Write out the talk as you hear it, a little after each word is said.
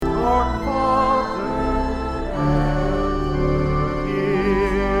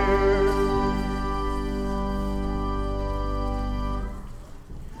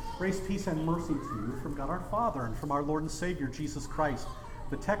Peace and mercy to you from God our Father and from our Lord and Savior, Jesus Christ.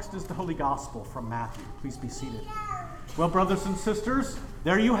 The text is the Holy Gospel from Matthew. Please be seated. Well, brothers and sisters,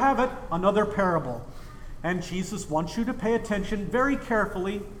 there you have it, another parable. And Jesus wants you to pay attention very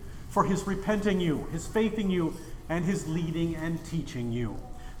carefully for his repenting you, his faithing you, and his leading and teaching you.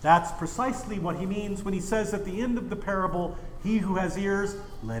 That's precisely what he means when he says at the end of the parable, he who has ears,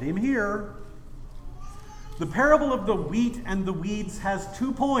 let him hear. The parable of the wheat and the weeds has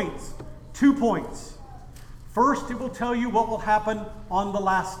 2 points. 2 points. First, it will tell you what will happen on the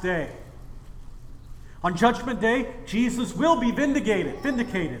last day. On Judgment Day, Jesus will be vindicated.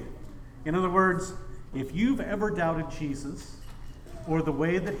 In other words, if you've ever doubted Jesus or the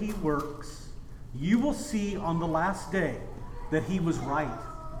way that he works, you will see on the last day that he was right.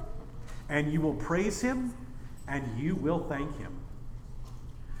 And you will praise him and you will thank him.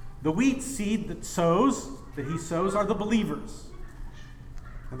 The wheat seed that he sows are the believers.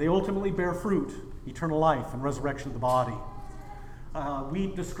 And they ultimately bear fruit, eternal life and resurrection of the body.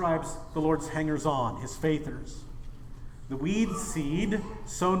 Wheat describes the Lord's hangers-on, his faithers. The weed seed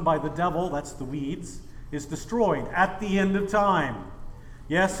sown by the devil, that's the weeds, is destroyed at the end of time.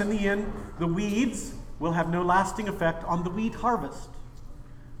 Yes, in the end, the weeds will have no lasting effect on the wheat harvest.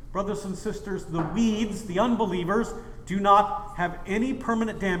 Brothers and sisters, the weeds, the unbelievers, do not have any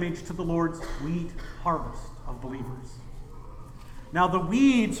permanent damage to the Lord's wheat harvest of believers. Now, the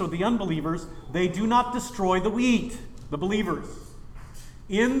weeds, or the unbelievers, they do not destroy the wheat, the believers.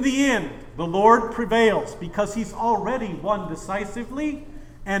 In the end, the Lord prevails because he's already won decisively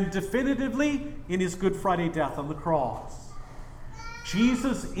and definitively in his Good Friday death on the cross.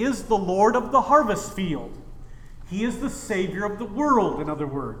 Jesus is the Lord of the harvest field. He is the Savior of the world, in other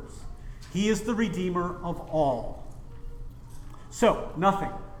words. He is the Redeemer of all. So,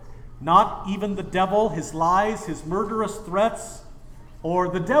 nothing, not even the devil, his lies, his murderous threats, or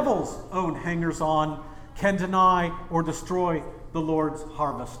the devil's own hangers-on can deny or destroy the Lord's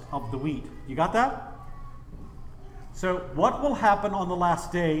harvest of the wheat. You got that? So, what will happen on the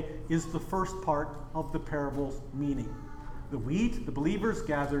last day is the first part of the parable's meaning. The wheat, the believers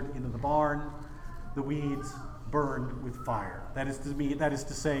gathered into the barn, the weeds burned with fire. That is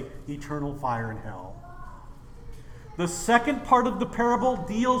to say, eternal fire in hell. The second part of the parable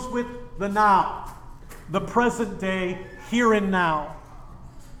deals with the now, the present day, here and now.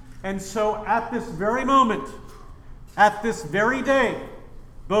 And so at this very moment, at this very day,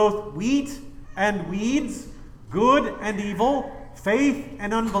 both wheat and weeds, good and evil, faith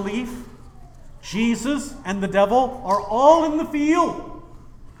and unbelief, Jesus and the devil are all in the field.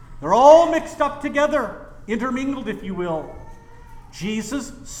 They're all mixed up together, intermingled, if you will.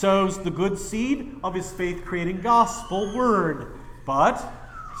 Jesus sows the good seed of his faith-creating gospel word, but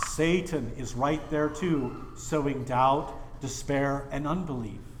Satan is right there too, sowing doubt, despair, and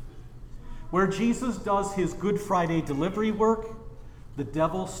unbelief. Where Jesus does his Good Friday delivery work, the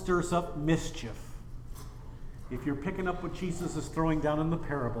devil stirs up mischief. If you're picking up what Jesus is throwing down in the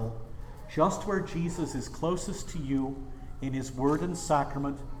parable, just where Jesus is closest to you in his word and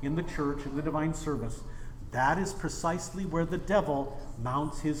sacrament, in the church, in the divine service, that is precisely where the devil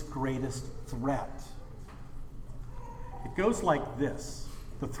mounts his greatest threat. It goes like this,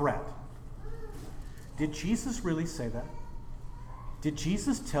 the threat. Did Jesus really say that? Did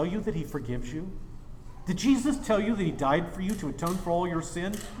Jesus tell you that he forgives you? Did Jesus tell you that he died for you to atone for all your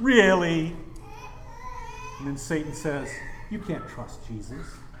sin? Really? And then Satan says, you can't trust Jesus.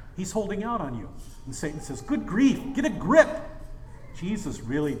 He's holding out on you. And Satan says, good grief, get a grip. Jesus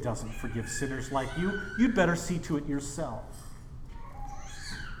really doesn't forgive sinners like you. You'd better see to it yourself.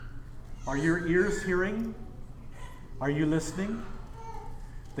 Are your ears hearing? Are you listening?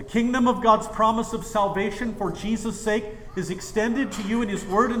 The kingdom of God's promise of salvation for Jesus' sake is extended to you in his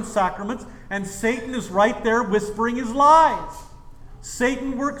word and sacraments, and Satan is right there whispering his lies.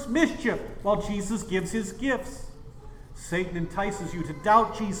 Satan works mischief while Jesus gives his gifts. Satan entices you to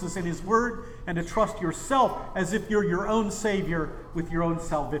doubt Jesus and his word and to trust yourself as if you're your own Savior with your own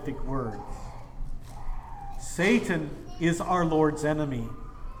salvific words. Satan is our Lord's enemy.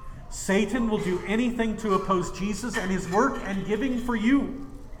 Satan will do anything to oppose Jesus and his work and giving for you.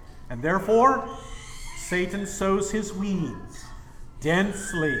 And therefore, Satan sows his weeds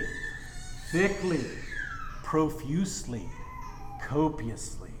densely, thickly, profusely,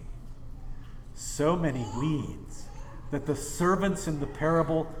 copiously. So many weeds that the servants in the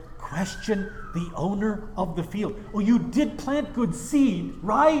parable question the owner of the field. Oh, you did plant good seed,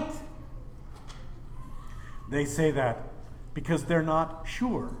 right? They say that because they're not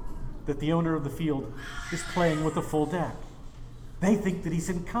sure that the owner of the field is playing with a full deck. They think that he's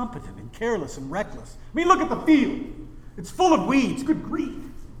incompetent and careless and reckless. I mean, look at the field. It's full of weeds. Good grief.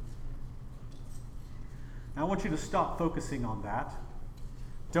 I want you to stop focusing on that.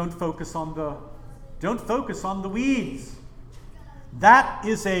 Don't focus on the weeds. That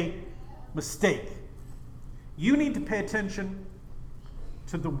is a mistake. You need to pay attention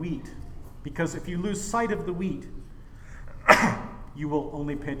to the wheat, because if you lose sight of the wheat, you will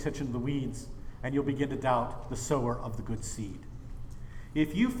only pay attention to the weeds, and you'll begin to doubt the sower of the good seed.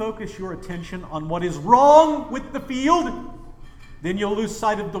 If you focus your attention on what is wrong with the field, then you'll lose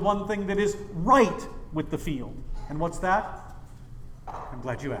sight of the one thing that is right with the field. And what's that? I'm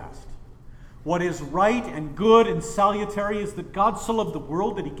glad you asked. What is right and good and salutary is that God so loved the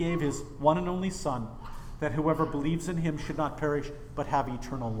world that he gave his one and only Son, that whoever believes in him should not perish but have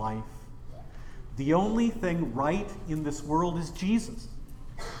eternal life. The only thing right in this world is Jesus.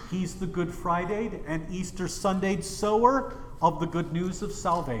 He's the Good Friday and Easter Sunday sower of the good news of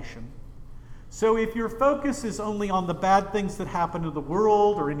salvation. So if your focus is only on the bad things that happen in the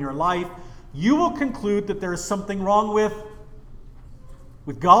world or in your life, you will conclude that there is something wrong with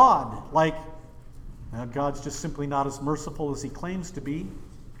God. Like, God's just simply not as merciful as he claims to be.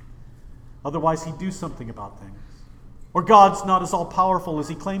 Otherwise, he'd do something about things. Or God's not as all-powerful as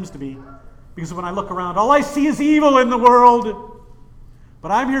he claims to be. Because when I look around, all I see is evil in the world.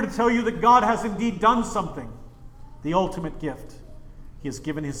 But I'm here to tell you that God has indeed done something. The ultimate gift. He has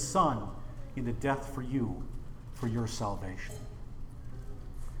given his Son into death for you, for your salvation.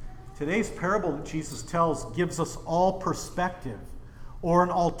 Today's parable that Jesus tells gives us all perspective, or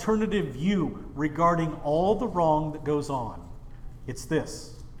an alternative view regarding all the wrong that goes on. It's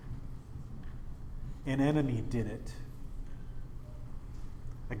this: an enemy did it.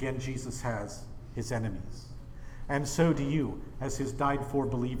 Again, Jesus has his enemies. And so do you, as his died-for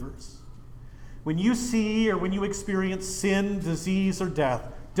believers. When you see or when you experience sin, disease, or death,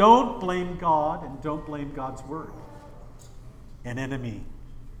 don't blame God and don't blame God's word. An enemy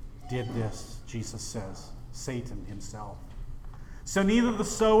did this, Jesus says, Satan himself. So neither the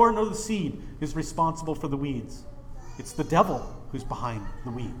sower nor the seed is responsible for the weeds. It's the devil who's behind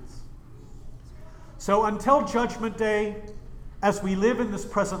the weeds. So until Judgment Day, as we live in this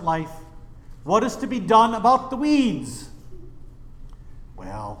present life, what is to be done about the weeds?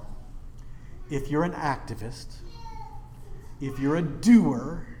 Well, if you're an activist, if you're a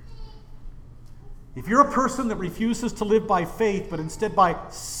doer, if you're a person that refuses to live by faith but instead by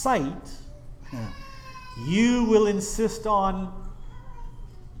sight, you will insist on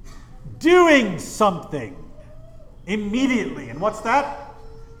doing something immediately. And what's that?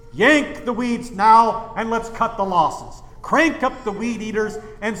 Yank the weeds now and let's cut the losses. Crank up the weed eaters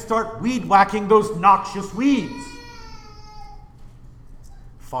and start weed whacking those noxious weeds.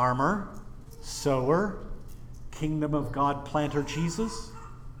 Farmer, sower, kingdom of God planter Jesus,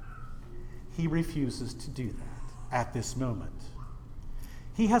 he refuses to do that at this moment.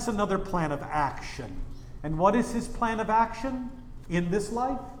 He has another plan of action. And what is his plan of action in this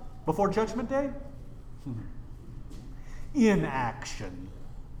life before Judgment Day? Inaction.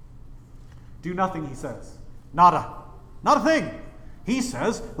 Do nothing, he says. Nada. Not a thing. He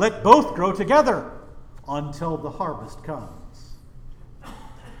says, let both grow together until the harvest comes.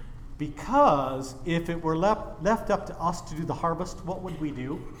 Because if it were left up to us to do the harvest, what would we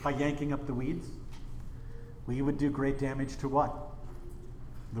do by yanking up the weeds? We would do great damage to what?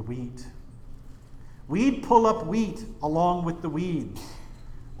 The wheat. We'd pull up wheat along with the weeds.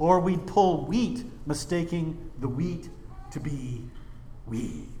 Or we'd pull wheat, mistaking the wheat to be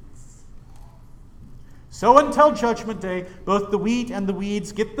weeds. So until Judgment Day, both the wheat and the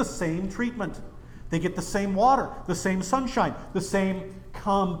weeds get the same treatment. They get the same water, the same sunshine, the same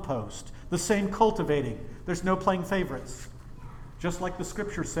compost, the same cultivating. There's no playing favorites. Just like the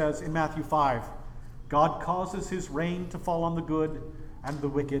scripture says in Matthew 5, God causes his rain to fall on the good and the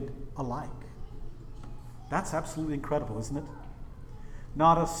wicked alike. That's absolutely incredible, isn't it?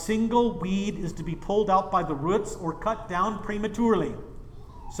 Not a single weed is to be pulled out by the roots or cut down prematurely.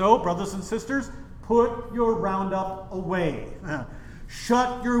 So, brothers and sisters, put your Roundup away.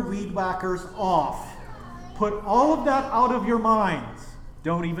 Shut your weed whackers off. Put all of that out of your minds.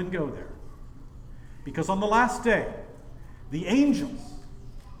 Don't even go there. Because on the last day, the angels,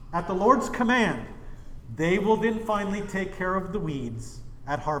 at the Lord's command, they will then finally take care of the weeds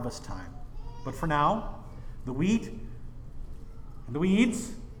at harvest time. But for now, the wheat and the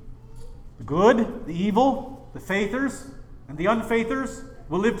weeds, the good, the evil, the faithers, and the unfaithers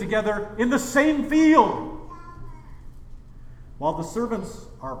will live together in the same field. While the servants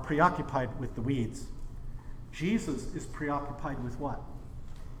are preoccupied with the weeds, Jesus is preoccupied with what?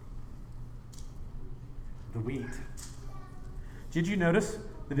 The wheat. Did you notice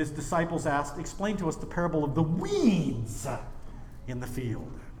that his disciples asked, explain to us the parable of the weeds in the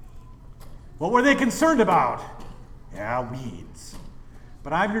field? What were they concerned about? Yeah, weeds.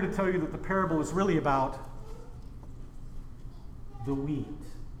 But I'm here to tell you that the parable is really about the wheat.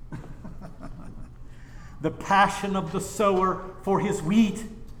 The passion of the sower for his wheat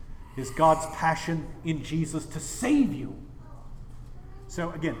is God's passion in Jesus to save you.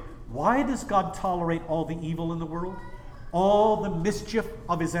 So again, why does God tolerate all the evil in the world? All the mischief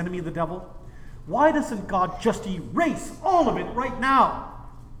of his enemy, the devil? Why doesn't God just erase all of it right now?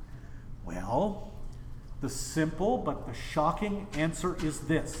 Well, the simple but the shocking answer is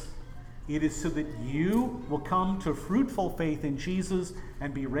this. It is so that you will come to fruitful faith in Jesus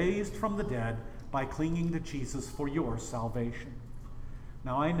and be raised from the dead by clinging to Jesus for your salvation.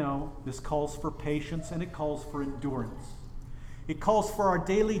 Now I know this calls for patience and it calls for endurance. It calls for our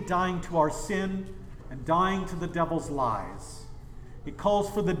daily dying to our sin and dying to the devil's lies. It calls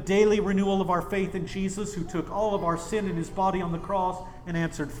for the daily renewal of our faith in Jesus, who took all of our sin in his body on the cross and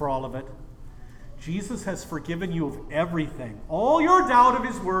answered for all of it. Jesus has forgiven you of everything. All your doubt of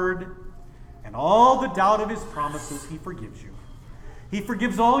his word and all the doubt of his promises, he forgives you. He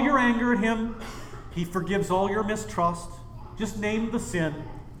forgives all your anger at him. He forgives all your mistrust. Just name the sin.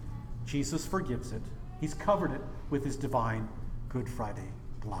 Jesus forgives it. He's covered it with his divine Good Friday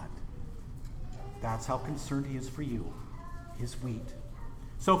blood. That's how concerned he is for you, his wheat.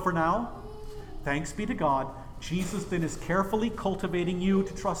 So for now, thanks be to God, Jesus then is carefully cultivating you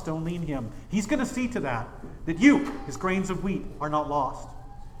to trust only in him. He's going to see to that you, his grains of wheat, are not lost.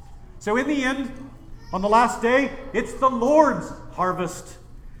 So in the end, on the last day, it's the Lord's harvest.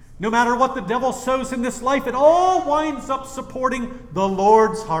 No matter what the devil sows in this life, it all winds up supporting the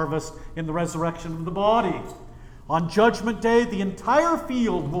Lord's harvest in the resurrection of the body. On Judgment Day, the entire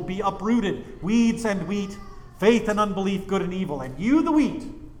field will be uprooted, weeds and wheat, faith and unbelief, good and evil. And you, the wheat,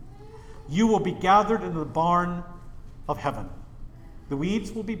 you will be gathered into the barn of heaven. The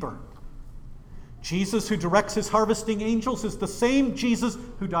weeds will be burned. Jesus, who directs his harvesting angels, is the same Jesus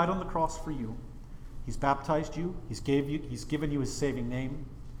who died on the cross for you. He's baptized you. He's given you his saving name.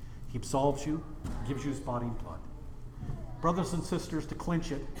 He absolves you, gives you his body and blood. Brothers and sisters, to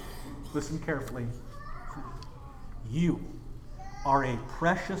clinch it, listen carefully. You are a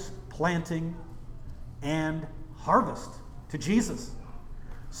precious planting and harvest to Jesus.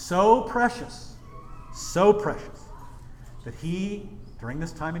 So precious that he, during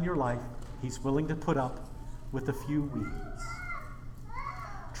this time in your life, he's willing to put up with a few weeds.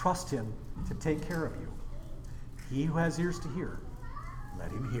 Trust him to take care of you. He who has ears to hear,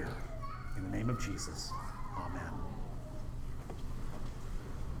 let him hear. In the name of Jesus, amen.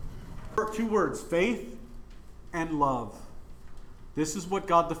 2 words, faith and love. This is what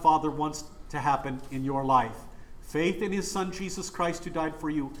God the Father wants to happen in your life. Faith in his Son, Jesus Christ, who died for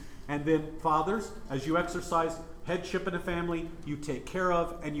you. And then, fathers, as you exercise headship in a family, you take care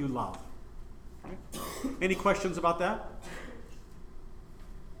of and you love. Okay. Any questions about that?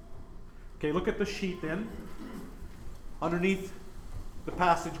 Okay, look at the sheet then. Underneath the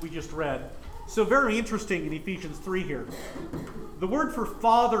passage we just read. So very interesting in Ephesians 3 here. The word for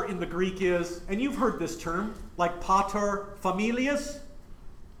father in the Greek is, and you've heard this term, like pater familias.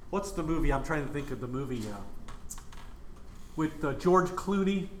 What's the movie? I'm trying to think of the movie with George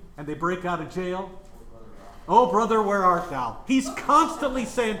Clooney, and they break out of jail. Oh, brother, where art thou? He's constantly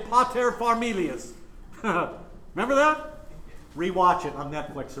saying pater familias. Remember that? Rewatch it on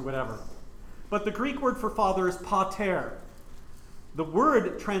Netflix or whatever. But the Greek word for father is pater. The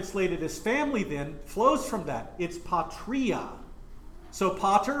word translated as family then flows from that. It's patria. So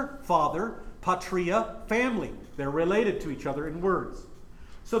pater, father, patria, family. They're related to each other in words.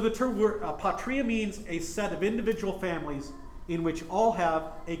 So the term patria means a set of individual families in which all have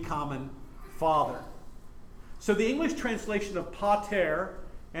a common father. So the English translation of pater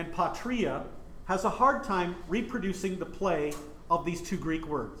and patria has a hard time reproducing the play of these 2 Greek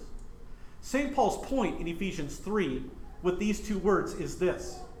words. St. Paul's point in Ephesians 3 with these 2 words is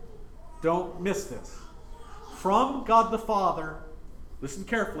this. Don't miss this. From God the Father, listen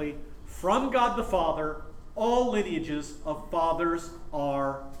carefully, from God the Father, all lineages of fathers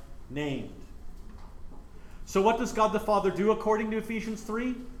are named. So what does God the Father do according to Ephesians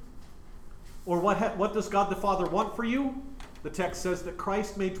 3? Or what does God the Father want for you? The text says that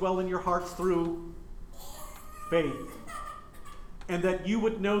Christ may dwell in your hearts through faith, and that you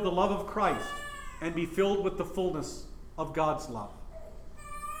would know the love of Christ and be filled with the fullness of God's love.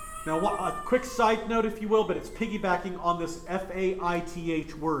 Now, a quick side note, if you will, but it's piggybacking on this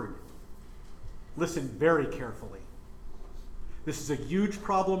F-A-I-T-H word. Listen very carefully. This is a huge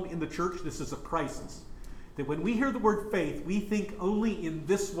problem in the church. This is a crisis. That when we hear the word faith, we think only in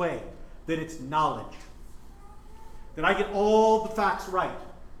this way, that it's knowledge. That I get all the facts right.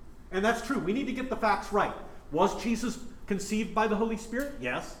 And that's true. We need to get the facts right. Was Jesus conceived by the Holy Spirit?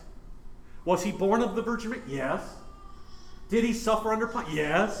 Yes. Was he born of the Virgin Mary? Yes. Did he suffer under punishment?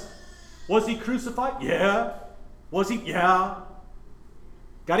 Yes. Was he crucified? Yeah. Was he? Yeah.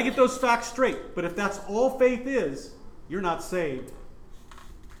 Got to get those facts straight. But if that's all faith is, you're not saved.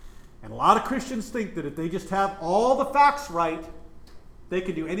 And a lot of Christians think that if they just have all the facts right, they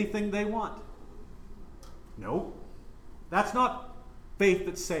can do anything they want. No. That's not faith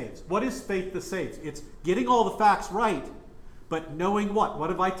that saves. What is faith that saves? It's getting all the facts right, but knowing what? What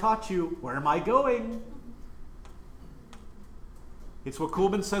have I taught you? Where am I going? It's what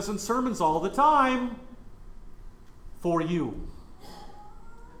Kuhlman says in sermons all the time. For you.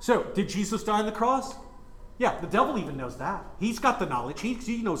 So, did Jesus die on the cross? Yeah, the devil even knows that. He's got the knowledge.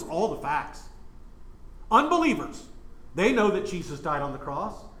 He knows all the facts. Unbelievers, they know that Jesus died on the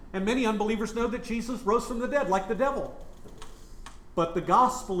cross. And many unbelievers know that Jesus rose from the dead, like the devil. But the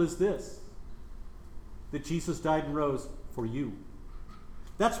gospel is this, that Jesus died and rose for you.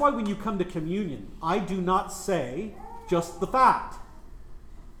 That's why when you come to communion, I do not say just the fact.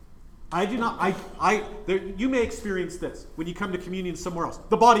 I do not, you may experience this when you come to communion somewhere else.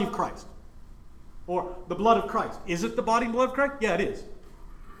 The body of Christ. Or the blood of Christ. Is it the body and blood of Christ? Yeah, it is.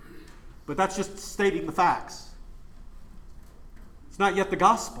 But that's just stating the facts. It's not yet the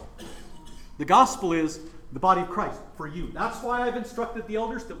gospel. The gospel is the body of Christ for you. That's why I've instructed the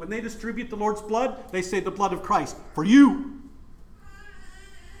elders that when they distribute the Lord's blood, they say the blood of Christ for you.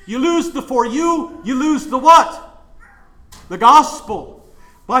 You lose the for you lose the what? The gospel.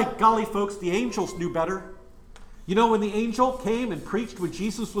 By golly, folks, the angels knew better. You know, when the angel came and preached when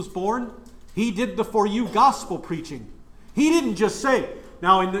Jesus was born, he did the for you gospel preaching. He didn't just say,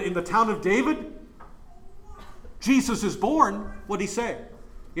 now in the town of David, Jesus is born. What did he say?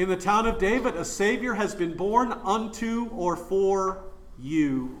 In the town of David, a Savior has been born unto or for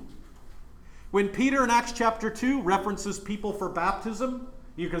you. When Peter in Acts chapter 2 references people for baptism,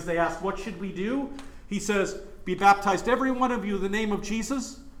 because they ask, what should we do? He says, be baptized every one of you in the name of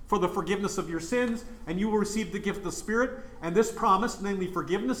Jesus for the forgiveness of your sins, and you will receive the gift of the Spirit. And this promise, namely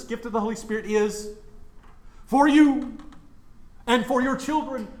forgiveness, gift of the Holy Spirit, is for you and for your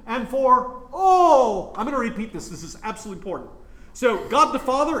children and for all. I'm going to repeat this. This is absolutely important. So, God the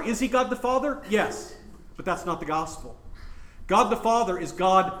Father, is he God the Father? Yes. But that's not the gospel. God the Father is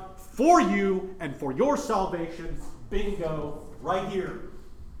God for you and for your salvation. Bingo. Right here.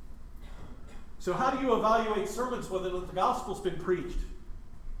 So how do you evaluate sermons whether the gospel's been preached?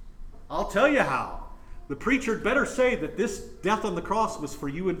 I'll tell you how. The preacher had better say that this death on the cross was for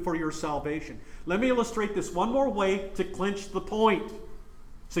you and for your salvation. Let me illustrate this one more way to clinch the point.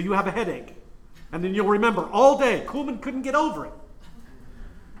 So you have a headache. And then you'll remember all day. Kuhlman couldn't get over it.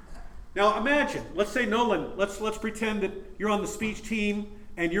 Now imagine, let's say Nolan, let's pretend that you're on the speech team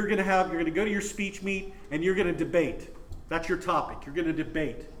and you're going to go to your speech meet and you're going to debate. That's your topic. You're going to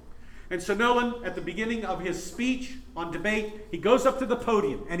debate. And so Nolan, at the beginning of his speech on debate, he goes up to the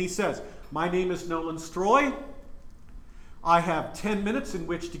podium and he says, my name is Nolan Stroy. I have 10 minutes in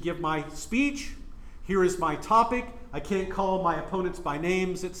which to give my speech. Here is my topic. I can't call my opponents by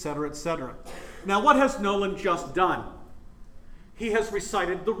names, etc., etc. Now, what has Nolan just done? He has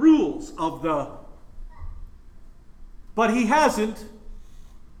recited the rules of the... But he hasn't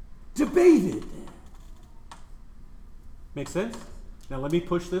debated. Make sense? Now let me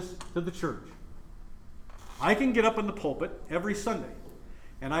push this to the church. I can get up in the pulpit every Sunday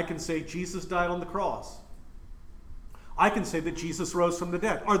and I can say Jesus died on the cross. I can say that Jesus rose from the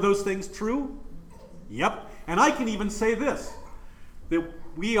dead. Are those things true? Yep. And I can even say this, that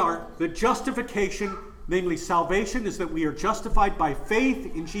the justification, namely salvation, is that we are justified by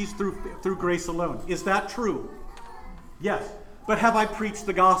faith in Jesus through grace alone. Is that true? Yes. But have I preached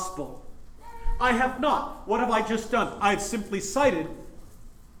the gospel? I have not. What have I just done? I have simply cited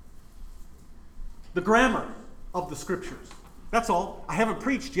the grammar of the scriptures. That's all. I haven't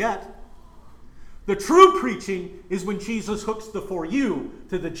preached yet. The true preaching is when Jesus hooks the for you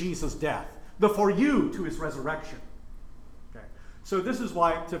to the Jesus death, the for you to his resurrection. Okay. So this is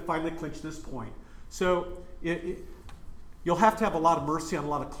why, to finally clinch this point. So you'll have to have a lot of mercy on a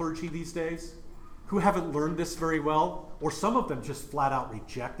lot of clergy these days who haven't learned this very well, or some of them just flat out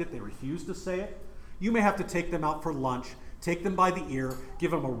reject it. They refuse to say it. You may have to take them out for lunch, take them by the ear,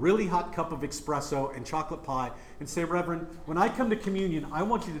 give them a really hot cup of espresso and chocolate pie, and say, Reverend, when I come to communion, I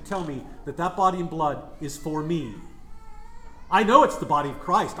want you to tell me that that body and blood is for me. I know it's the body of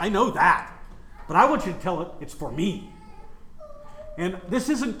Christ. I know that. But I want you to tell it it's for me. And this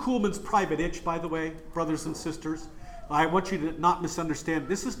isn't Kuhlman's private itch, by the way, brothers and sisters. I want you to not misunderstand.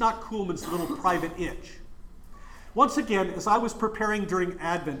 This is not Kuhlman's little private itch. Once again, as I was preparing during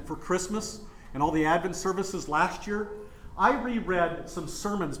Advent for Christmas and all the Advent services last year, I reread some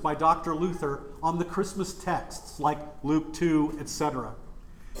sermons by Dr. Luther on the Christmas texts, like Luke 2, etc.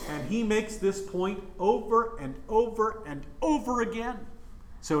 And he makes this point over and over and over again.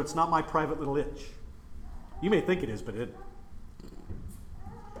 So it's not my private little itch. You may think it is, but it isn't.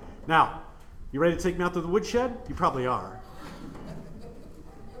 Now, you ready to take me out to the woodshed? You probably are.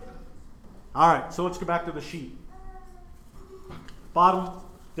 All right, so let's go back to the sheet. Bottom,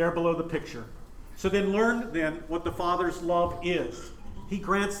 there below the picture. So then learn then what the Father's love is. He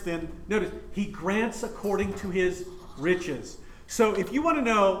grants then, notice, he grants according to his riches. So if you want to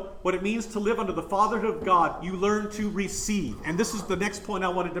know what it means to live under the fatherhood of God, you learn to receive. And this is the next point I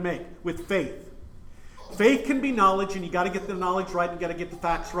wanted to make with faith. Faith can be knowledge, and you got to get the knowledge right, and you got to get the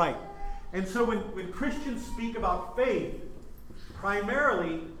facts right. And so when Christians speak about faith,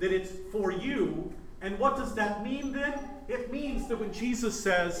 primarily that it's for you. And what does that mean then? It means that when Jesus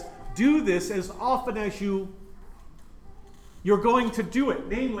says, do this as often as you're going to do it.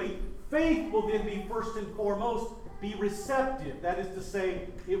 Namely, faith will then be first and foremost be receptive. That is to say,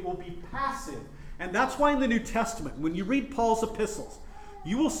 it will be passive. And that's why in the New Testament, when you read Paul's epistles,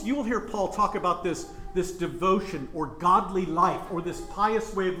 you will hear Paul talk about this devotion or godly life or this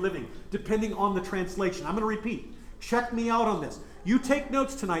pious way of living, depending on the translation. I'm going to repeat. Check me out on this. You take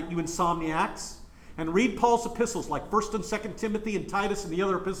notes tonight, you insomniacs, and read Paul's epistles like 1st and 2nd Timothy and Titus and the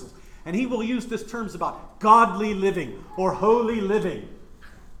other epistles. And he will use these terms about godly living or holy living.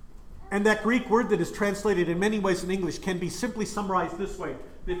 And that Greek word that is translated in many ways in English can be simply summarized this way.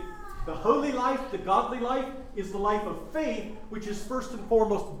 That the holy life, the godly life, is the life of faith, which is first and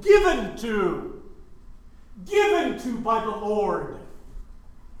foremost given to by the Lord.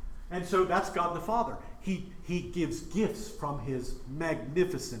 And so that's God the Father. He gives gifts from his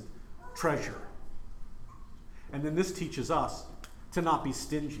magnificent treasure. And then this teaches us to not be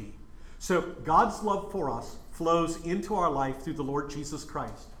stingy. So God's love for us flows into our life through the Lord Jesus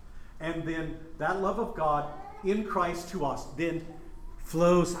Christ. And then that love of God in Christ to us then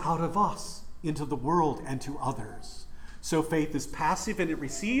flows out of us into the world and to others. So faith is passive and it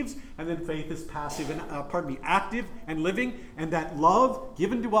receives, and then faith is passive and active and living, and that love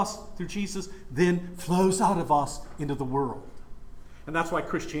given to us through Jesus then flows out of us into the world. And that's why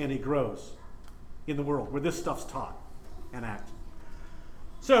Christianity grows in the world, where this stuff's taught and acted.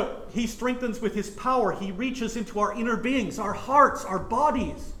 So he strengthens with his power. He reaches into our inner beings, our hearts, our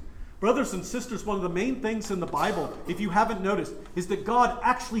bodies. Brothers and sisters, one of the main things in the Bible, if you haven't noticed, is that God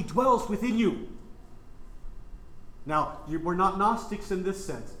actually dwells within you. Now, we're not Gnostics in this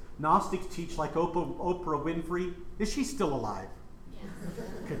sense. Gnostics teach like Oprah Winfrey. Is she still alive? Yeah.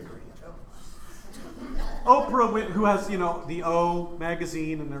 Good grief. Oprah, who has, the O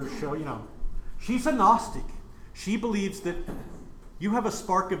magazine and their show, she's a Gnostic. She believes that you have a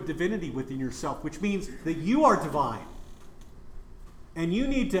spark of divinity within yourself, which means that you are divine. And you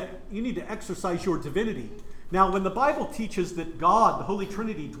need to exercise your divinity. Now, when the Bible teaches that God, the Holy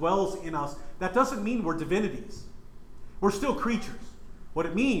Trinity, dwells in us, that doesn't mean we're divinities. We're still creatures. What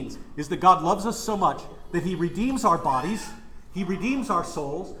it means is that God loves us so much that he redeems our bodies, he redeems our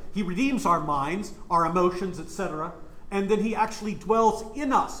souls, he redeems our minds, our emotions, etc. And then he actually dwells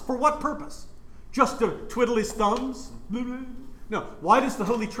in us. For what purpose? Just to twiddle his thumbs? No. Why does the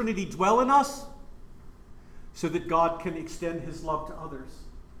Holy Trinity dwell in us? So that God can extend his love to others.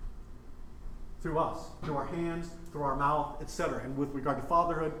 Through us, through our hands, through our mouth, etc. And with regard to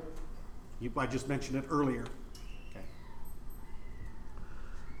fatherhood, I just mentioned it earlier. Okay.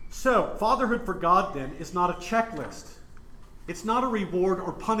 So, fatherhood for God then is not a checklist. It's not a reward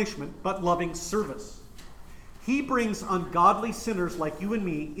or punishment, but loving service. He brings ungodly sinners like you and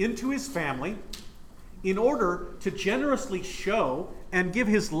me into his family in order to generously show and give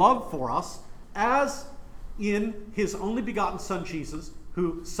his love for us as in his only begotten Son, Jesus,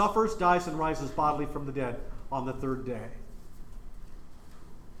 who suffers, dies, and rises bodily from the dead on the third day.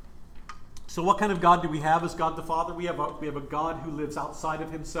 So what kind of God do we have as God the Father? We have a God who lives outside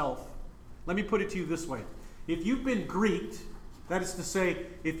of himself. Let me put it to you this way. If you've been Greeked, that is to say,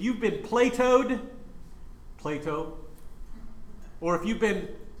 if you've been Platoed, Plato, or if you've been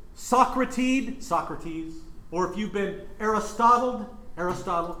Socrates, or if you've been Aristotle,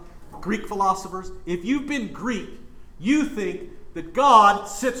 Greek philosophers, if you've been Greek, you think that God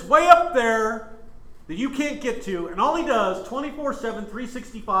sits way up there that you can't get to, and all he does 24/7,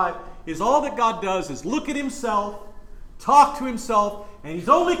 365 is all that God does is look at himself, talk to himself, and he's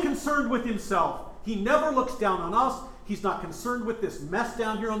only concerned with himself. He never looks down on us. He's not concerned with this mess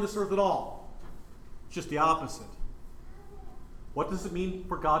down here on this earth at all. It's just the opposite. What does it mean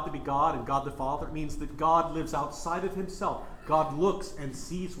for God to be God and God the Father? It means that God lives outside of himself. God looks and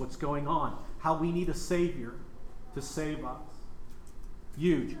sees what's going on, how we need a Savior to save us.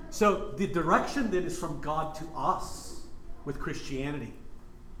 Huge. So the direction then is from God to us with Christianity,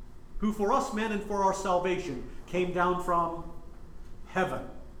 who for us men and for our salvation came down from heaven.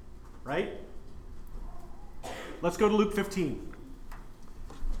 Right? Let's go to Luke 15.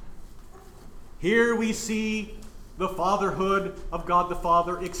 Here we see the fatherhood of God the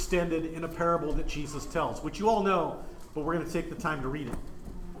Father extended in a parable that Jesus tells, which you all know, but we're going to take the time to read it.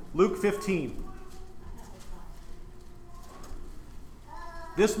 Luke 15.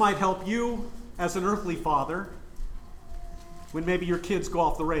 This might help you as an earthly father when maybe your kids go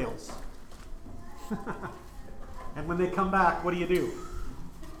off the rails. And when they come back, what do? You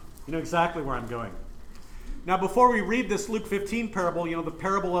know exactly where I'm going. Now, before we read this Luke 15 parable, the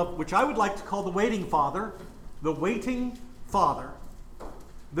parable of, which I would like to call the waiting father, the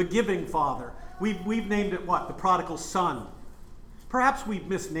giving father. We've named it what? The prodigal son. Perhaps we've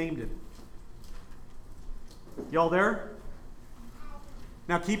misnamed it. Y'all there?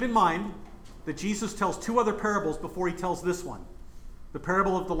 Now keep in mind that Jesus tells two other parables before he tells this one. The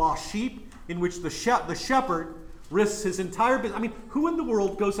parable of the lost sheep, in which the shepherd risks his entire business. I mean, who in the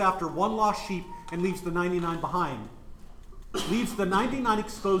world goes after one lost sheep and leaves the 99 behind? Leaves the 99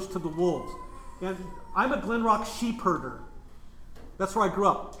 exposed to the wolves. And I'm a Glenrock sheep herder. That's where I grew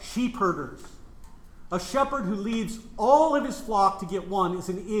up. Sheep herders. A shepherd who leaves all of his flock to get one is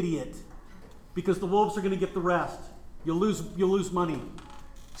an idiot, because the wolves are going to get the rest. You'll lose money.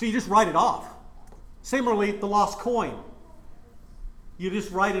 So you just write it off. Similarly, the lost coin. You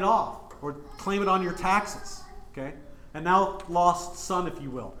just write it off or claim it on your taxes. Okay? And now lost son, if you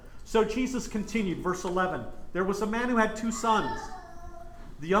will. So Jesus continued, verse 11. There was a man who had 2 sons.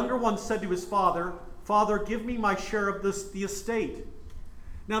 The younger one said to his father, "Father, give me my share of the estate."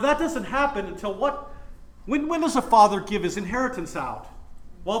 Now that doesn't happen until what? When does a father give his inheritance out?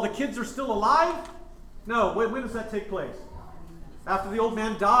 While the kids are still alive? No, when does that take place? After the old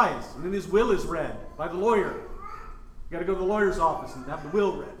man dies, and then his will is read by the lawyer. You got to go to the lawyer's office and have the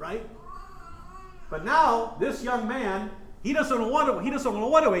will read, right? But now, this young man, he does not want to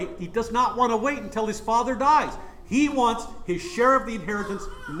wait. He does not want to wait until his father dies. He wants his share of the inheritance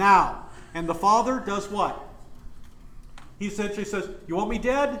now. And the father does what? He essentially says, "You want me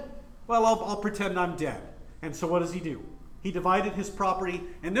dead? Well, I'll pretend I'm dead." And so what does he do? He divided his property.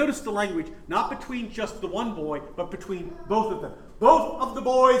 And notice the language, not between just the one boy, but between both of them. Both of the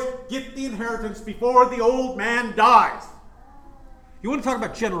boys get the inheritance before the old man dies. You want to talk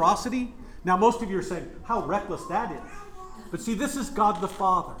about generosity? Now, most of you are saying, how reckless that is. But see, this is God the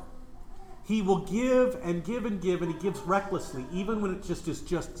Father. He will give and give and give, and he gives recklessly, even when it is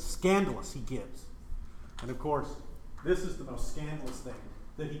just scandalous, he gives. And of course, this is the most scandalous thing,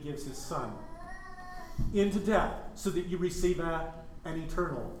 that he gives his son into death so that you receive an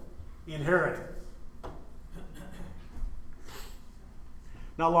eternal inheritance.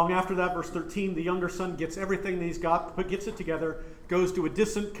 Not long after that, verse 13, the younger son gets everything that he's got, gets it together, goes to a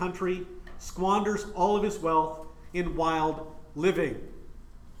distant country, squanders all of his wealth in wild living.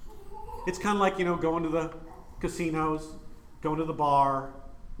 It's kind of like, going to the casinos, going to the bar,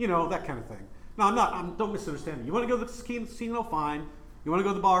 that kind of thing. No, don't misunderstand me. You want to go to the casino? Fine. You want to go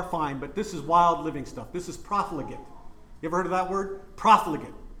to the bar? Fine. But this is wild living stuff. This is profligate. You ever heard of that word?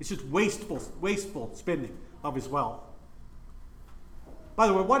 Profligate. It's just wasteful spending of his wealth. By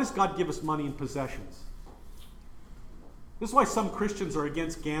the way, why does God give us money and possessions? This is why some Christians are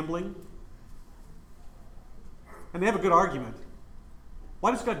against gambling. And they have a good argument.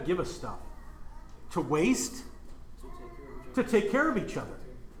 Why does God give us stuff? To waste? To take care of each other.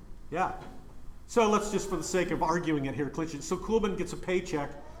 Yeah. So let's just, for the sake of arguing it here, clinch it. So Kuhlman gets a paycheck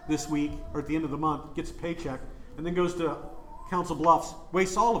this week, or at the end of the month, gets a paycheck, and then goes to Council Bluffs,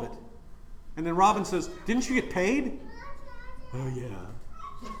 wastes all of it. And then Robin says, "Didn't you get paid?" "Oh, yeah."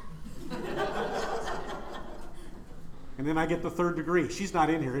 And then I get the 3rd degree. She's not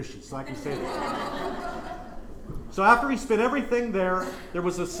in here, is she? So I can say that. So after he spent everything there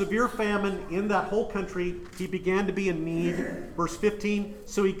was a severe famine in that whole country. He began to be in need. Verse 15,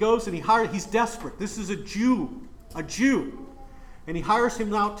 so he goes and he's desperate. This is a Jew. And he hires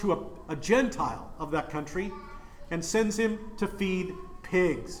him out to a Gentile of that country and sends him to feed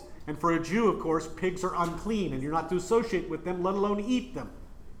pigs. And for a Jew, of course, pigs are unclean and you're not to associate with them, let alone eat them.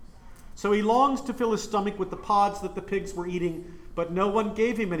 So he longs to fill his stomach with the pods that the pigs were eating, but no one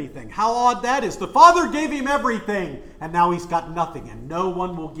gave him anything. How odd that is. The Father gave him everything, and now he's got nothing, and no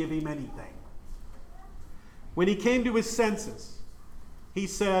one will give him anything. When he came to his senses, he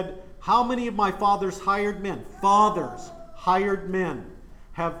said, "How many of my father's hired men," fathers, hired men,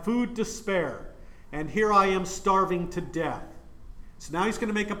 have food to spare, and here I am starving to death. So now he's going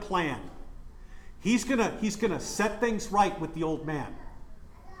to make a plan. He's going to set things right with the old man.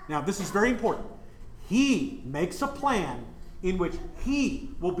 Now, this is very important. He makes a plan in which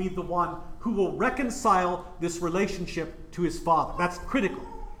he will be the one who will reconcile this relationship to his father. That's critical.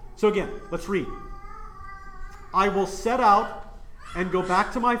 So again, let's read. I will set out and go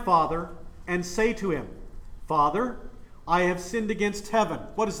back to my father and say to him, Father, I have sinned against heaven.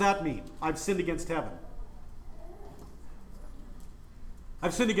 What does that mean? I've sinned against heaven.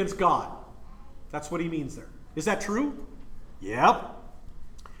 I've sinned against God. That's what he means there. Is that true? Yep.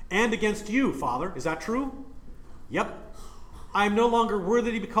 And against you, Father. Is that true? Yep. I am no longer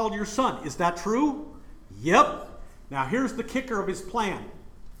worthy to be called your son. Is that true? Yep. Now here's the kicker of his plan.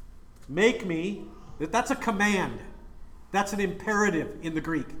 Make me, that's a command. That's an imperative in the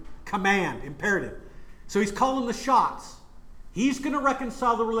Greek. Command, imperative. So he's calling the shots. He's going to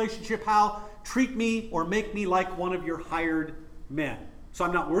reconcile the relationship. How? Treat me or make me like one of your hired men. So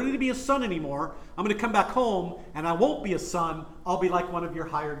I'm not worthy to be a son anymore. I'm going to come back home and I won't be a son. I'll be like one of your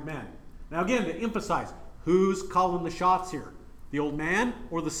hired men. Now again, to emphasize, who's calling the shots here? The old man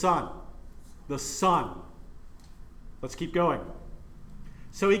or the son? The son. Let's keep going.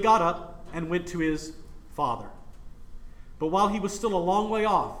 So he got up and went to his father. But while he was still a long way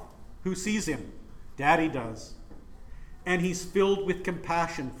off, who sees him? Daddy does. And he's filled with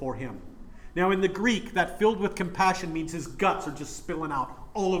compassion for him. Now in the Greek, that filled with compassion means his guts are just spilling out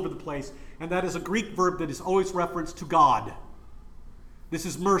all over the place. And that is a Greek verb that is always referenced to God. This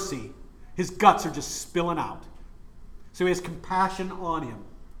is mercy. His guts are just spilling out. So he has compassion on him.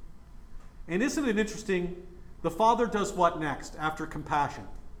 And isn't it interesting? The father does what next after compassion?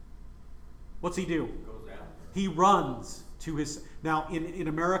 What's he do? He runs to his... Now, in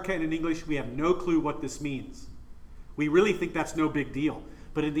America and in English, we have no clue what this means. We really think that's no big deal.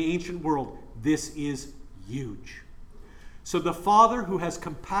 But in the ancient world, this is huge. So the father who has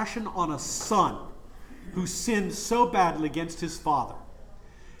compassion on a son who sinned so badly against his father,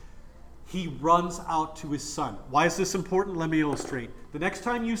 he runs out to his son. Why is this important? Let me illustrate. The next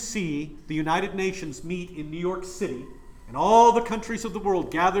time you see the United Nations meet in New York City, and all the countries of the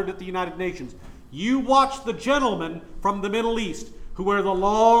world gathered at the United Nations, you watch the gentlemen from the Middle East who wear the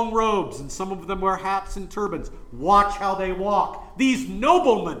long robes, and some of them wear hats and turbans. Watch how they walk. These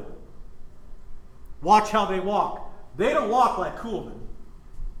noblemen, watch how they walk. They don't walk like cool men.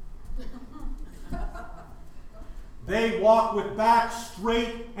 They walk with back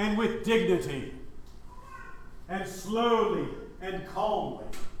straight and with dignity, and slowly and calmly.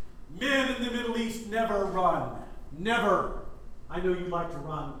 Men in the Middle East never run. Never. I know you like to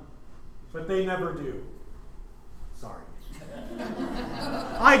run, but they never do. Sorry.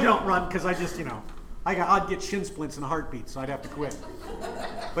 I don't run because I just, I'd get shin splints in a heartbeat, so I'd have to quit.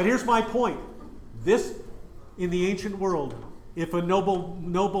 But here's my point. This, in the ancient world, if a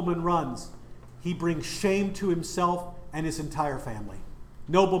nobleman runs, he brings shame to himself and his entire family.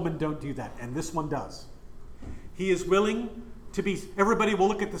 Noblemen don't do that, and this one does. He is willing to be, everybody will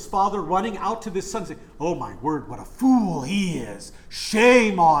look at this father running out to this son and say, oh my word, what a fool he is.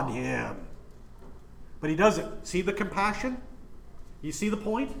 Shame on him. But he doesn't. See the compassion? You see the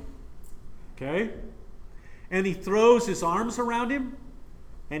point? Okay? And he throws his arms around him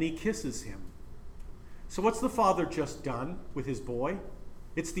and he kisses him. So what's the father just done with his boy?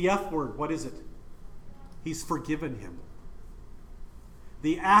 It's the F word. What is it? He's forgiven him.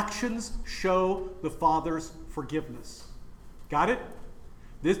 The actions show the father's forgiveness. Got it?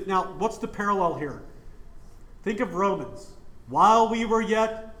 Now, what's the parallel here? Think of Romans. While we were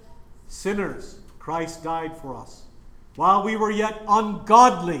yet sinners, Christ died for us. While we were yet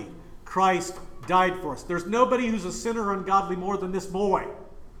ungodly, Christ died for us. There's nobody who's a sinner or ungodly more than this boy.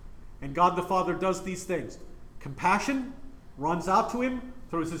 And God the Father does these things. Compassion, runs out to him,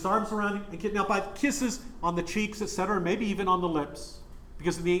 throws his arms around him, and gets now by kisses on the cheeks, etc., maybe even on the lips.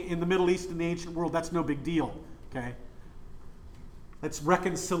 Because in the Middle East, in the ancient world, that's no big deal. Okay? That's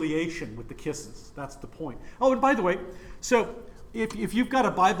reconciliation with the kisses. That's the point. Oh, and by the way, so if you've got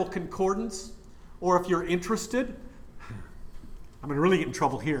a Bible concordance, or if you're interested, I'm going to really get in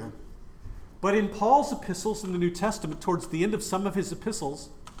trouble here. But in Paul's epistles in the New Testament, towards the end of some of his epistles,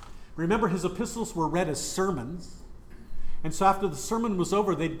 remember his epistles were read as sermons. And so after the sermon was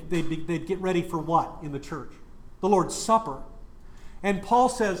over, they'd get ready for what in the church? The Lord's Supper. And Paul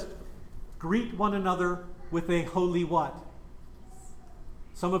says, greet one another with a holy what?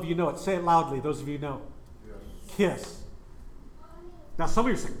 Some of you know it. Say it loudly, those of you who know. Yes. Kiss. Now some of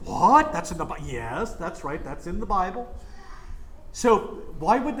you are saying, what? That's in the Bible. Yes, that's right. That's in the Bible. So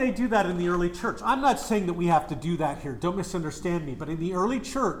why would they do that in the early church? I'm not saying that we have to do that here. Don't misunderstand me. But in the early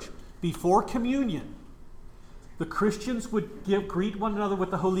church, before communion, the Christians would greet one another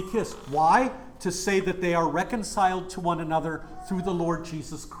with the holy kiss. Why? To say that they are reconciled to one another through the Lord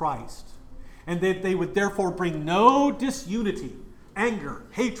Jesus Christ. And that they would therefore bring no disunity, anger,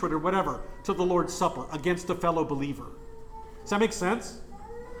 hatred, or whatever to the Lord's Supper against a fellow believer. Does that make sense?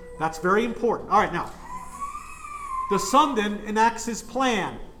 That's very important. All right, now, the Son then enacts his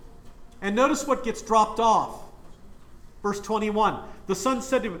plan. And notice what gets dropped off. Verse 21. The Son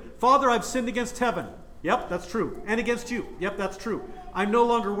said to him, Father, I've sinned against heaven. Yep, that's true. And against you. Yep, that's true. I'm no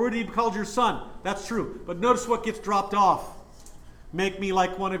longer worthy to be called your son. That's true. But notice what gets dropped off. Make me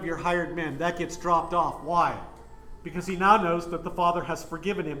like one of your hired men. That gets dropped off. Why? Because he now knows that the Father has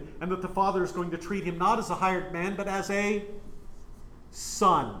forgiven him and that the Father is going to treat him not as a hired man, but as a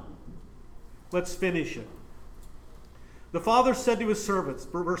son. Let's finish it. The Father said to his servants,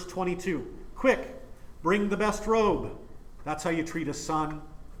 verse 22, quick, bring the best robe. That's how you treat a son.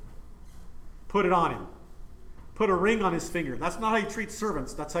 Put it on him. Put a ring on his finger. That's not how you treat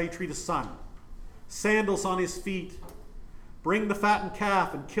servants. That's how you treat a son. Sandals on his feet. Bring the fattened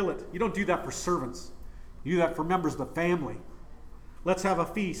calf and kill it. You don't do that for servants. You do that for members of the family. Let's have a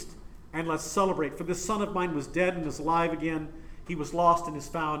feast and let's celebrate. For this son of mine was dead and is alive again. He was lost and is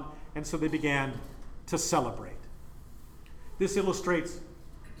found. And so they began to celebrate. This illustrates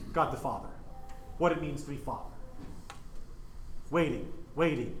God the Father. What it means to be Father. Waiting,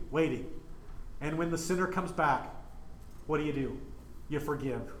 waiting, waiting. And when the sinner comes back, what do? You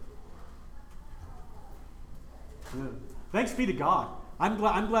forgive. Good. Thanks be to God. I'm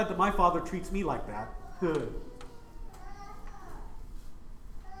glad that my Father treats me like that. Good.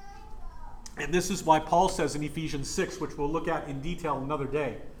 And this is why Paul says in Ephesians 6, which we'll look at in detail another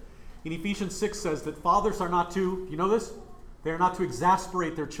day. In Ephesians 6 says that fathers are not to, you know this? They are not to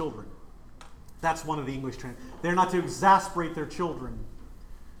exasperate their children. That's one of the English translations. They're not to exasperate their children.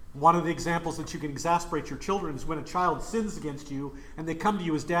 One of the examples that you can exasperate your children is when a child sins against you and they come to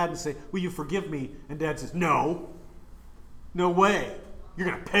you as dad and say, will you forgive me? And dad says, no. No way. You're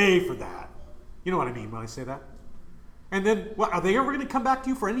going to pay for that. You know what I mean when I say that? And then, what, are they ever going to come back to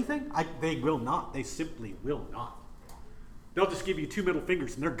you for anything? They will not. They simply will not. They'll just give you 2 middle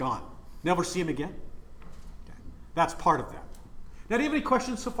fingers and they're gone. Never see them again. Okay. That's part of that. Now, do you have any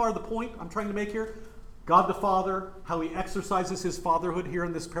questions so far? The point I'm trying to make here? God the Father, how he exercises his fatherhood here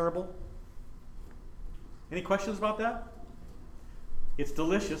in this parable. Any questions about that? It's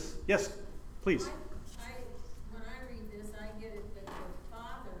delicious. Yes, please. When I read this, I get it that the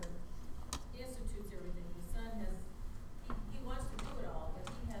Father institutes everything. The Son he wants to do it all,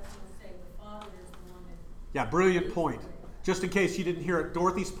 but he has to say the Father is the one that... Yeah, brilliant point. Just in case you didn't hear it,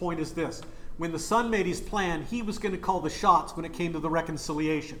 Dorothy's point is this. When the Son made his plan, he was going to call the shots when it came to the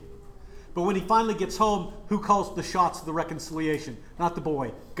reconciliation. But when he finally gets home, who calls the shots of the reconciliation? Not the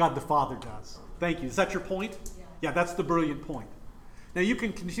boy. God the Father does. Thank you. Is that your point? Yeah, that's the brilliant point. Now you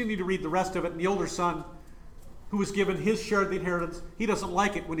can continue to read the rest of it. And the older son, who was given his share of the inheritance, he doesn't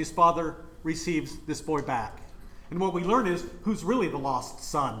like it when his father receives this boy back. And what we learn is, who's really the lost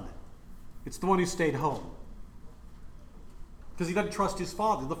son? It's the one who stayed home. Because he doesn't trust his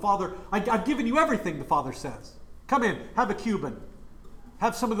father. The father, I've given you everything, the father says. Come in, have a Cuban.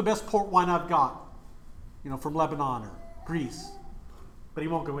 Have some of the best port wine I've got, from Lebanon or Greece. But he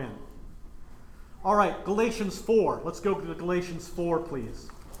won't go in. All right, Galatians 4. Let's go to Galatians 4, please.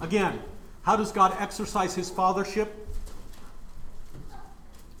 Again, how does God exercise his fathership?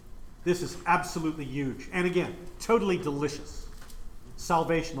 This is absolutely huge. And again, totally delicious.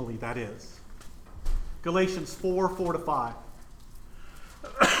 Salvationally, that is. Galatians 4, 4-5.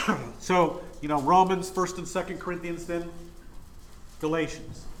 So, Romans, 1st and 2nd Corinthians then.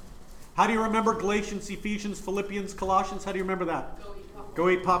 Galatians. How do you remember Galatians, Ephesians, Philippians, Colossians? How do you remember that? Go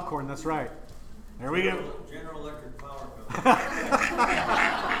eat popcorn. That's right. There we go. General Electric Power Company.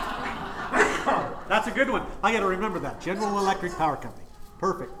 That's a good one. I got to remember that. General Electric Power Company.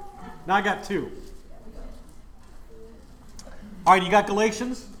 Perfect. Now I got 2. All right, you got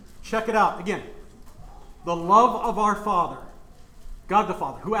Galatians? Check it out. Again, the love of our Father, God the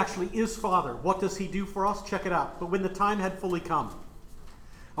Father, who actually is Father. What does he do for us? Check it out. But when the time had fully come,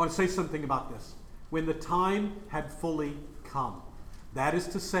 I want to say something about this. When the time had fully come. That is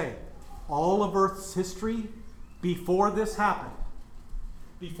to say, all of Earth's history before this happened,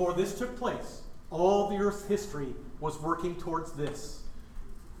 before this took place, all the Earth's history was working towards this.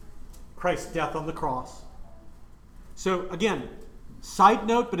 Christ's death on the cross. So again, side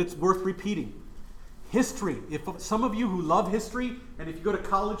note, but it's worth repeating. History, if some of you who love history, and if you go to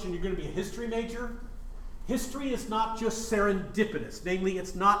college and you're going to be a history major, history is not just serendipitous. Namely,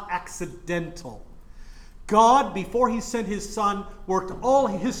 it's not accidental. God, before he sent his Son, worked all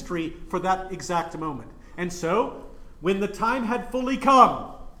history for that exact moment. And so, when the time had fully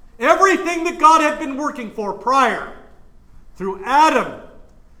come, everything that God had been working for prior, through Adam,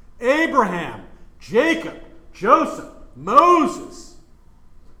 Abraham, Jacob, Joseph, Moses,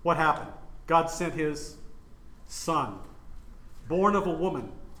 what happened? God sent his Son, born of a woman,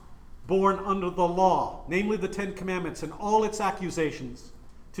 born under the law, namely the Ten Commandments and all its accusations,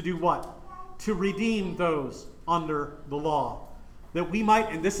 to do what? To redeem those under the law. That we might,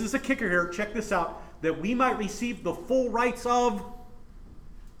 and this is a kicker here, check this out, that we might receive the full rights of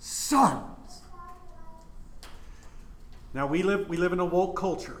sons. Now we live in a woke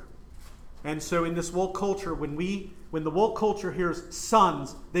culture. And so in this woke culture, when the woke culture hears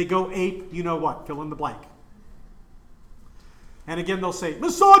sons, they go ape, you know what, fill in the blank. And again they'll say,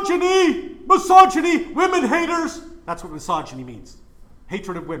 misogyny, misogyny, women haters. That's what misogyny means.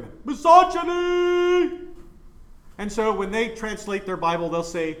 Hatred of women. Misogyny! And so when they translate their Bible, they'll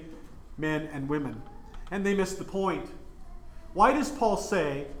say men and women. And they miss the point. Why does Paul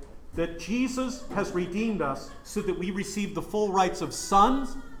say that Jesus has redeemed us so that we receive the full rights of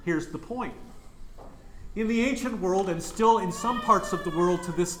sons? Here's the point. In the ancient world, and still in some parts of the world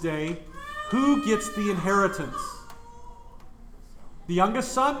to this day, who gets the inheritance? The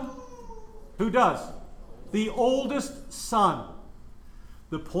youngest son? Who does? The oldest son.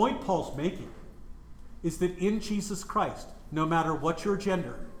 The point Paul's making is that in Jesus Christ, no matter what your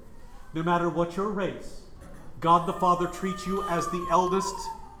gender, no matter what your race, God the Father treats you as the eldest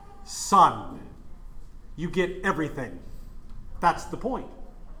son. You get everything. That's the point.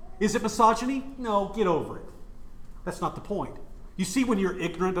 Is it misogyny? No, get over it. That's not the point. You see, when you're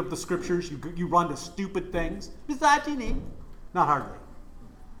ignorant of the scriptures, you run to stupid things. Misogyny. Not hardly.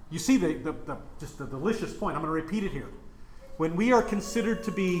 You see just the delicious point. I'm going to repeat it here. When we are considered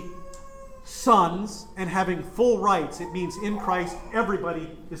to be sons and having full rights, it means in Christ everybody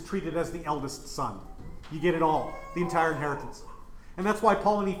is treated as the eldest son. You get it all, the entire inheritance. And that's why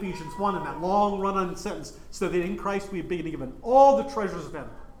Paul in Ephesians 1, in that long run-on sentence, said that in Christ we have been given all the treasures of heaven.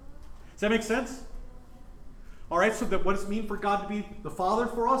 Does that make sense? All right, so that what does it mean for God to be the Father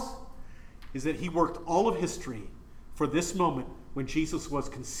for us? Is that he worked all of history for this moment when Jesus was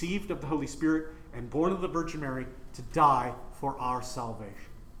conceived of the Holy Spirit and born of the Virgin Mary to die for our salvation.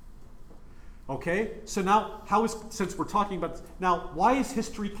 Okay, so now, since we're talking about this, now why is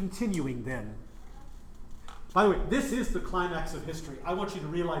history continuing then? By the way, this is the climax of history. I want you to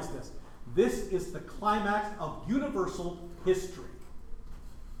realize this. This is the climax of universal history.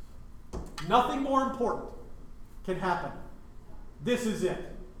 Nothing more important can happen. This is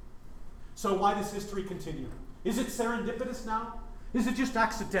it. So why does history continue? Is it serendipitous now? Is it just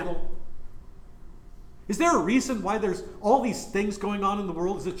accidental? Is there a reason why there's all these things going on in the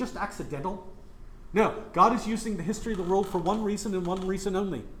world? Is it just accidental? No, God is using the history of the world for one reason and one reason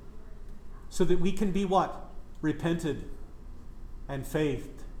only. So that we can be what? Repented and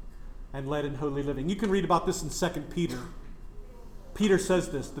faithed and led in holy living. You can read about this in 2 Peter. Peter says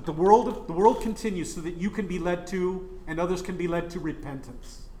this, that the world continues so that you can be led to and others can be led to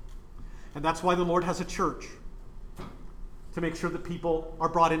repentance. And that's why the Lord has a church, to make sure that people are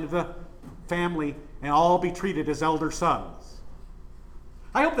brought into the family and all be treated as elder sons.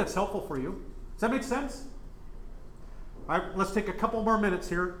 I hope that's helpful for you. Does that make sense? All right, let's take a couple more minutes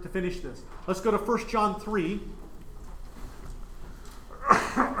here to finish this. Let's go to 1 John 3.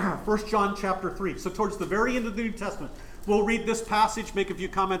 1 John chapter 3. So towards the very end of the New Testament, we'll read this passage, make a few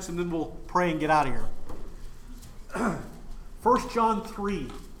comments, and then we'll pray and get out of here. 1 John 3.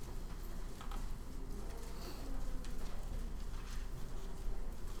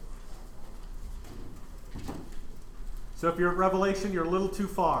 So if you're at Revelation, you're a little too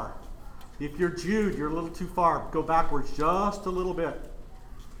far. If you're Jude, you're a little too far. Go backwards just a little bit.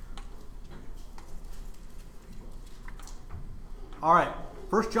 All right.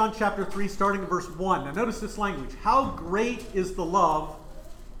 1 John chapter 3, starting in verse 1. Now notice this language. How great is the love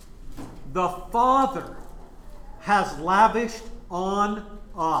the Father has lavished on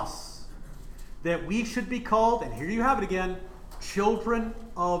us, that we should be called, and here you have it again, children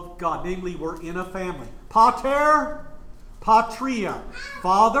of God. Namely, we're in a family. Pater, patria.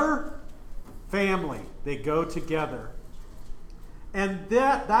 Father, family. They go together. And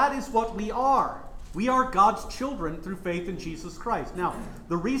that is what we are. We are God's children through faith in Jesus Christ. Now,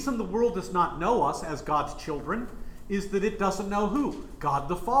 the reason the world does not know us as God's children is that it doesn't know who? God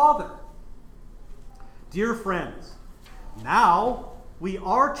the Father. Dear friends, now we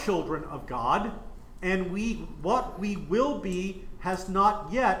are children of God, and what we will be has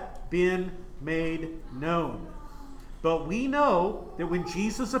not yet been made known. But we know that when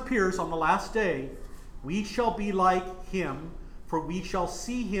Jesus appears on the last day, we shall be like him, for we shall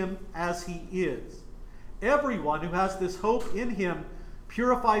see him as he is. Everyone who has this hope in him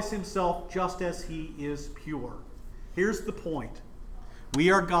purifies himself just as he is pure. Here's the point.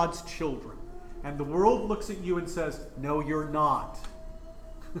 We are God's children. And the world looks at you and says, no, you're not.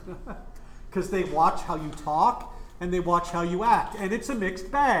 Because they watch how you talk and they watch how you act. And it's a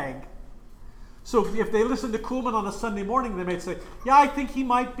mixed bag. So if they listen to Kuhlman on a Sunday morning, they might say, yeah, I think he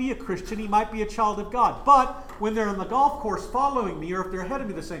might be a Christian. He might be a child of God. But when they're on the golf course following me, or if they're ahead of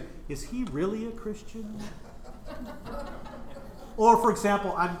me, they're saying, is he really a Christian? Or, for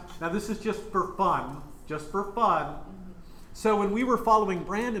example, now this is just for fun. So when we were following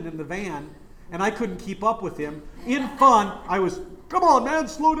Brandon in the van, and I couldn't keep up with him, in fun, I was, come on, man,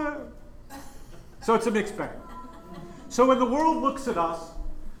 slow down. So it's a mixed bag. So when the world looks at us,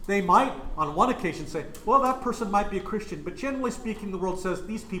 they might, on one occasion, say, well, that person might be a Christian. But generally speaking, the world says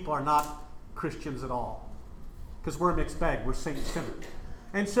these people are not Christians at all. Because we're a mixed bag. We're saint-sinners.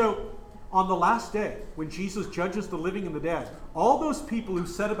 And so on the last day, when Jesus judges the living and the dead, all those people who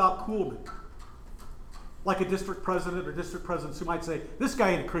said about Kuhlman, like a district president or district presidents who might say, this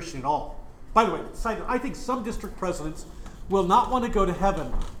guy ain't a Christian at all. By the way, I think some district presidents will not want to go to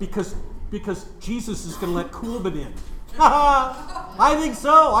heaven because Jesus is going to let Kuhlman in. I think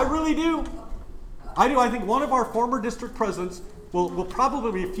so. I really do. I think one of our former district presidents will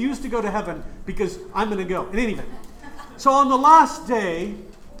probably refuse to go to heaven because I'm going to go. In any event. So on the last day,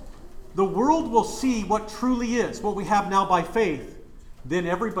 the world will see what truly is, what we have now by faith. Then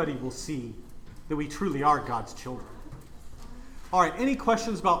everybody will see that we truly are God's children. All right, any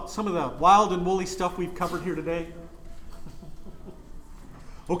questions about some of the wild and woolly stuff we've covered here today?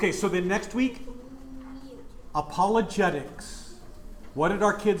 Okay, so then next week, apologetics. What did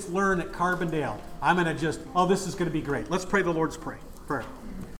our kids learn at Carbondale? I'm going to this is going to be great. Let's pray the Lord's Prayer.